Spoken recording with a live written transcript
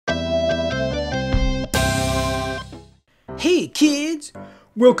Hey kids,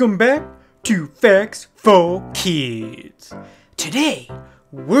 welcome back to Facts for Kids. Today,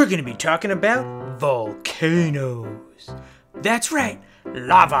 we're going to be talking about volcanoes. That's right,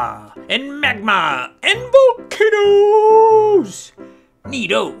 lava and magma and volcanoes.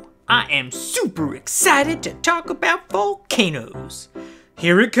 Neato, I am super excited to talk about volcanoes.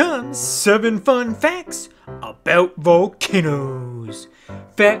 Here it comes, 7 fun facts about volcanoes.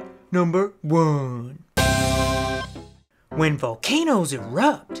 Fact number 1. When volcanoes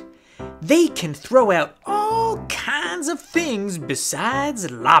erupt, they can throw out all kinds of things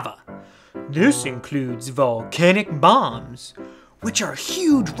besides lava. This includes volcanic bombs, which are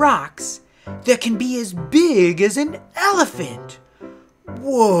huge rocks that can be as big as an elephant.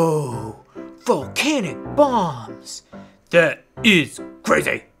 Whoa, volcanic bombs. That is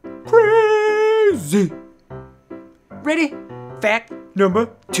crazy. Crazy. Ready? Fact number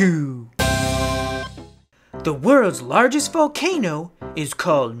 2. The world's largest volcano is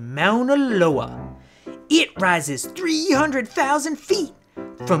called Mauna Loa. It rises 300,000 feet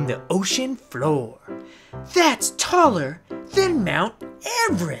from the ocean floor. That's taller than Mount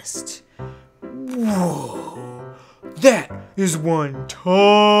Everest. Whoa, that is one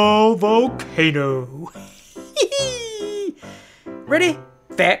tall volcano. Ready?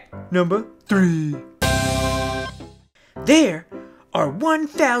 Fact number 3. There are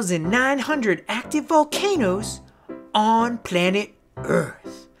 1,900 active volcanoes on planet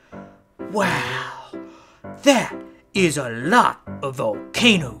Earth. Wow, that is a lot of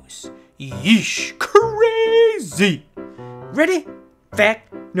volcanoes. Yeesh, crazy. Ready?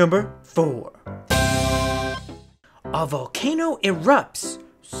 Fact number 4. A volcano erupts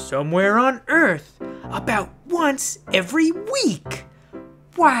somewhere on Earth about once every week.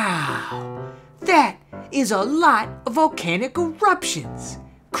 Wow, that is a lot of volcanic eruptions.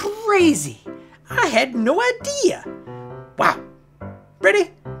 Crazy. I had no idea. Wow.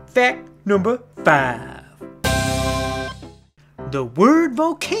 Ready? Fact number 5. The word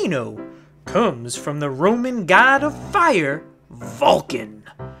volcano comes from the Roman god of fire, Vulcan.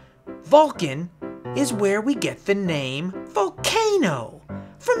 Vulcan is where we get the name volcano,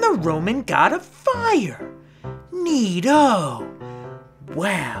 from the Roman god of fire. Neato.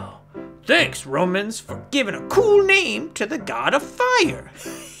 Wow. Thanks, Romans, for giving a cool name to the god of fire.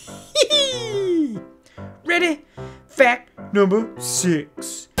 Ready? Fact number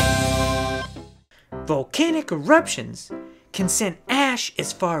 6. Volcanic eruptions can send ash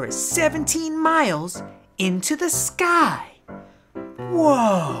as far as 17 miles into the sky.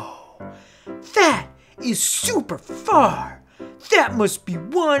 Whoa! That is super far. That must be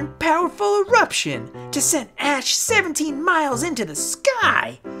one powerful eruption to send ash 17 miles into the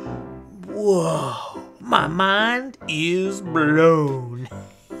sky. Whoa, my mind is blown.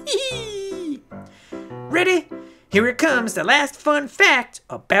 Ready? Here it comes, the last fun fact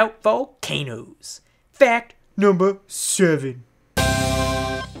about volcanoes. Fact number 7.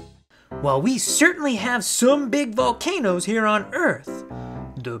 While we certainly have some big volcanoes here on Earth,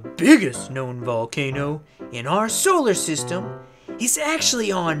 the biggest known volcano in our solar system is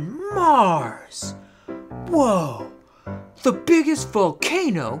actually on Mars. Whoa, the biggest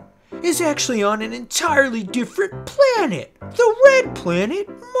volcano is actually on an entirely different planet, the red planet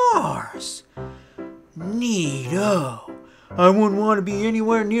Mars. Neato. I wouldn't want to be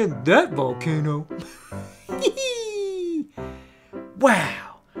anywhere near that volcano.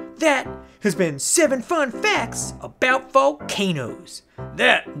 Wow, that has been 7 fun facts about volcanoes.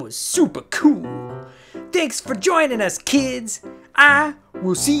 That was super cool. Thanks for joining us, kids. I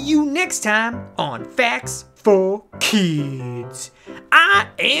will see you next time on Facts for Kids. I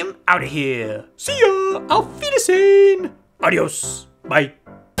am out of here. See ya. Auf Wiedersehen. Adios. Bye.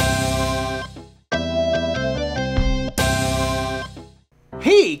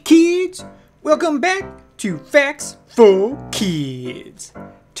 Hey kids, welcome back to Facts for Kids.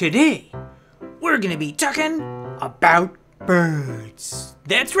 Today, we're gonna be talking about birds.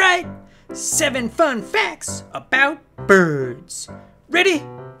 That's right, 7 fun facts about birds. Ready?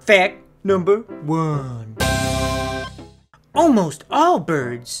 Fact number 1. Almost all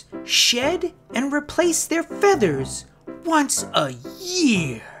birds shed and replace their feathers once a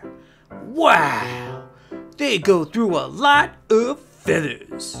year. Wow, they go through a lot of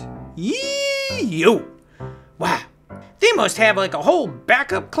feathers. Yee-yo. Wow, they must have like a whole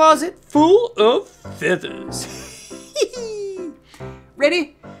backup closet full of feathers.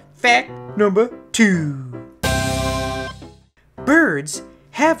 Ready? Fact number 2. Birds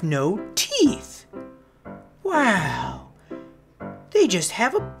have no teeth. Wow, they just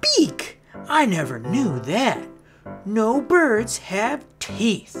have a beak. I never knew that. No birds have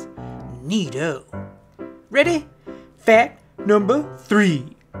teeth. Neato. Ready? Fact number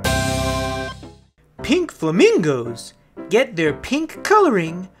 3. Pink flamingos get their pink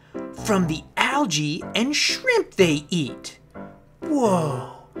coloring from the algae and shrimp they eat.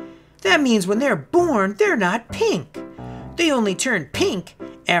 Whoa! That means when they're born, they're not pink. They only turn pink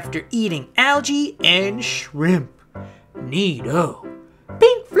after eating algae and shrimp. Neato.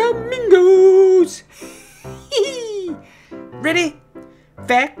 Pink flamingos! Ready?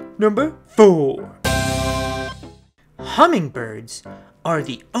 Fact number 4. Hummingbirds are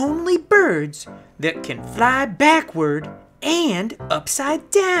the only birds that can fly backward and upside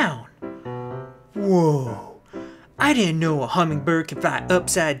down. Whoa! I didn't know a hummingbird could fly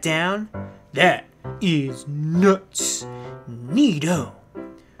upside down. That is nuts. Neato.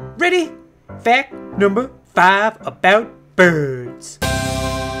 Ready? Fact number 5 about birds.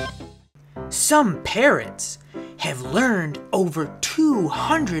 Some parrots have learned over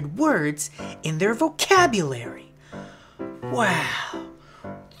 200 words in their vocabulary. Wow,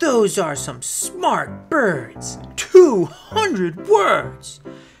 those are some smart birds. 200 words.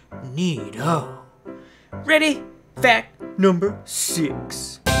 Neato. Ready? Fact number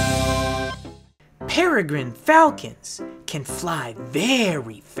 6. Peregrine falcons can fly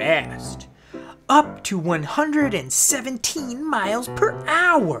very fast, up to 117 miles per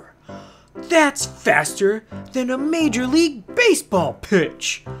hour. That's faster than a Major League Baseball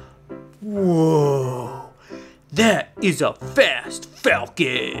pitch. Whoa, that is a fast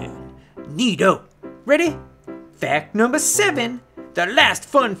falcon. Neato. Ready? Fact number 7, the last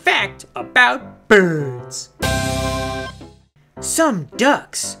fun fact about birds. Some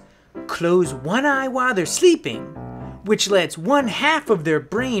ducks close one eye while they're sleeping, which lets one half of their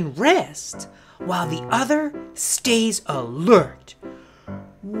brain rest while the other stays alert.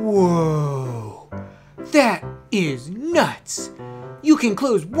 Whoa, that is nuts. You can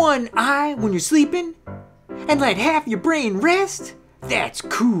close one eye when you're sleeping and let half your brain rest? That's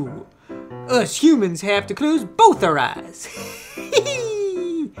cool. Us humans have to close both our eyes.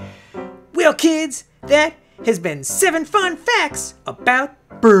 Well, kids, that has been 7 fun facts about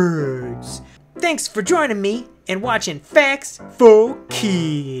birds. Thanks for joining me and watching Facts for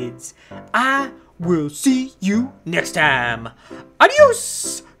Kids. I will see you next time.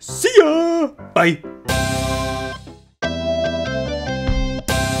 Adios. See ya. Bye.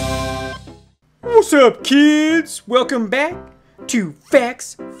 What's up, kids? Welcome back to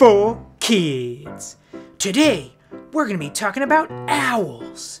Facts for Kids. Today, we're going to be talking about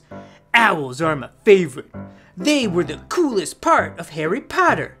owls. Owls are my favorite. They were the coolest part of Harry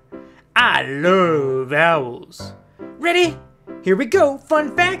Potter. I love owls. Ready? Here we go.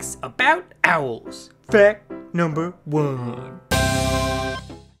 Fun facts about owls. Fact number 1.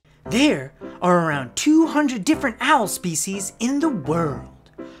 There are around 200 different owl species in the world.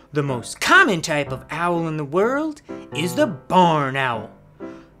 The most common type of owl in the world is the barn owl.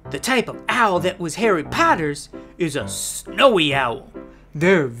 The type of owl that was Harry Potter's is a snowy owl.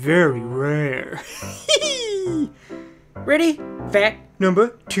 They're very rare. Ready? Fact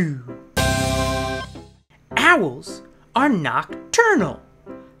number 2. Owls are nocturnal.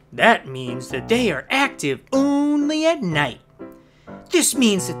 That means that they are active only at night. This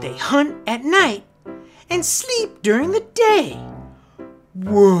means that they hunt at night and sleep during the day.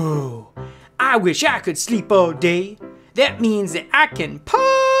 Whoa, I wish I could sleep all day. That means that I can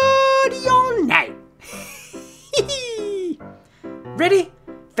party all night. Ready?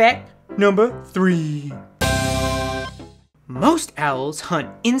 Fact number 3. Most owls hunt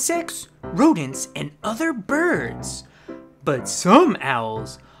insects, rodents, and other birds. But some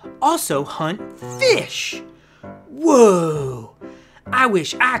owls also hunt fish. Whoa! I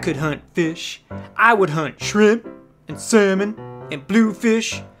wish I could hunt fish. I would hunt shrimp and salmon and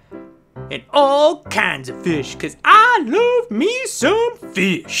bluefish and all kinds of fish, 'cause I love me some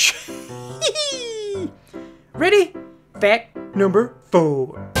fish. Ready? Fact number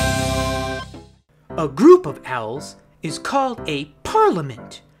 4. A group of owls is called a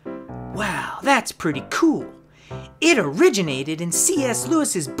parliament. Wow, that's pretty cool. It originated in C.S.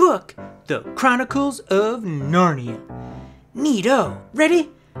 Lewis's book, The Chronicles of Narnia. Neato. Ready?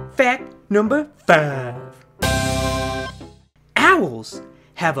 Fact number 5. Owls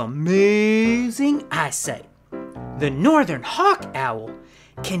have amazing eyesight. The northern hawk owl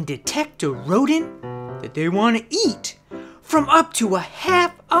can detect a rodent that they want to eat from up to a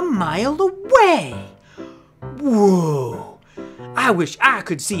half a mile away. Whoa! I wish I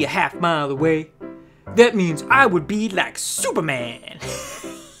could see a half mile away. That means I would be like Superman.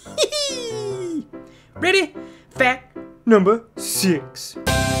 Ready? Fact number 6.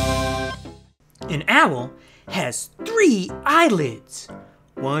 An owl has 3 eyelids.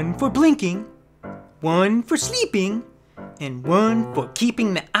 One for blinking, one for sleeping, and one for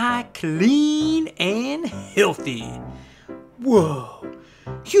keeping the eye clean and healthy. Whoa!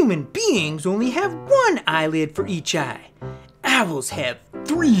 Human beings only have one eyelid for each eye. Owls have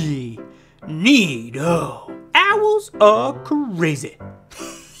 3. Neato! Owls are crazy.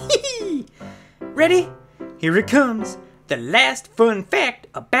 Ready? Here it comes. The last fun fact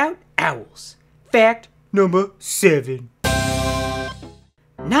about owls. Fact number 7.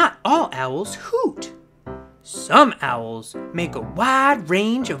 Not all owls hoot. Some owls make a wide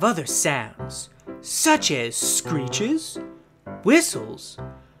range of other sounds, such as screeches, whistles,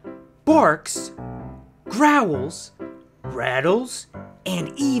 barks, growls, rattles,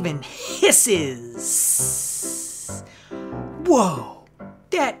 and even hisses. Whoa,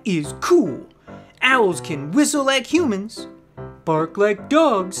 that is cool. Owls can whistle like humans, bark like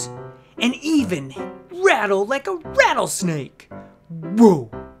dogs, and even rattle like a rattlesnake.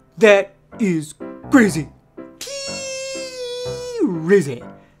 Whoa, that is crazy. Crazy.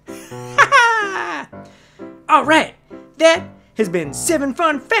 Alright, that has been 7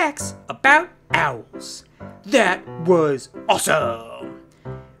 fun facts about owls. That was awesome.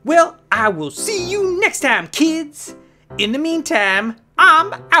 Well, I will see you next time, kids. In the meantime,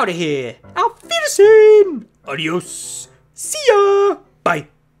 I'm out of here. Auf Wiedersehen. Adios. See ya.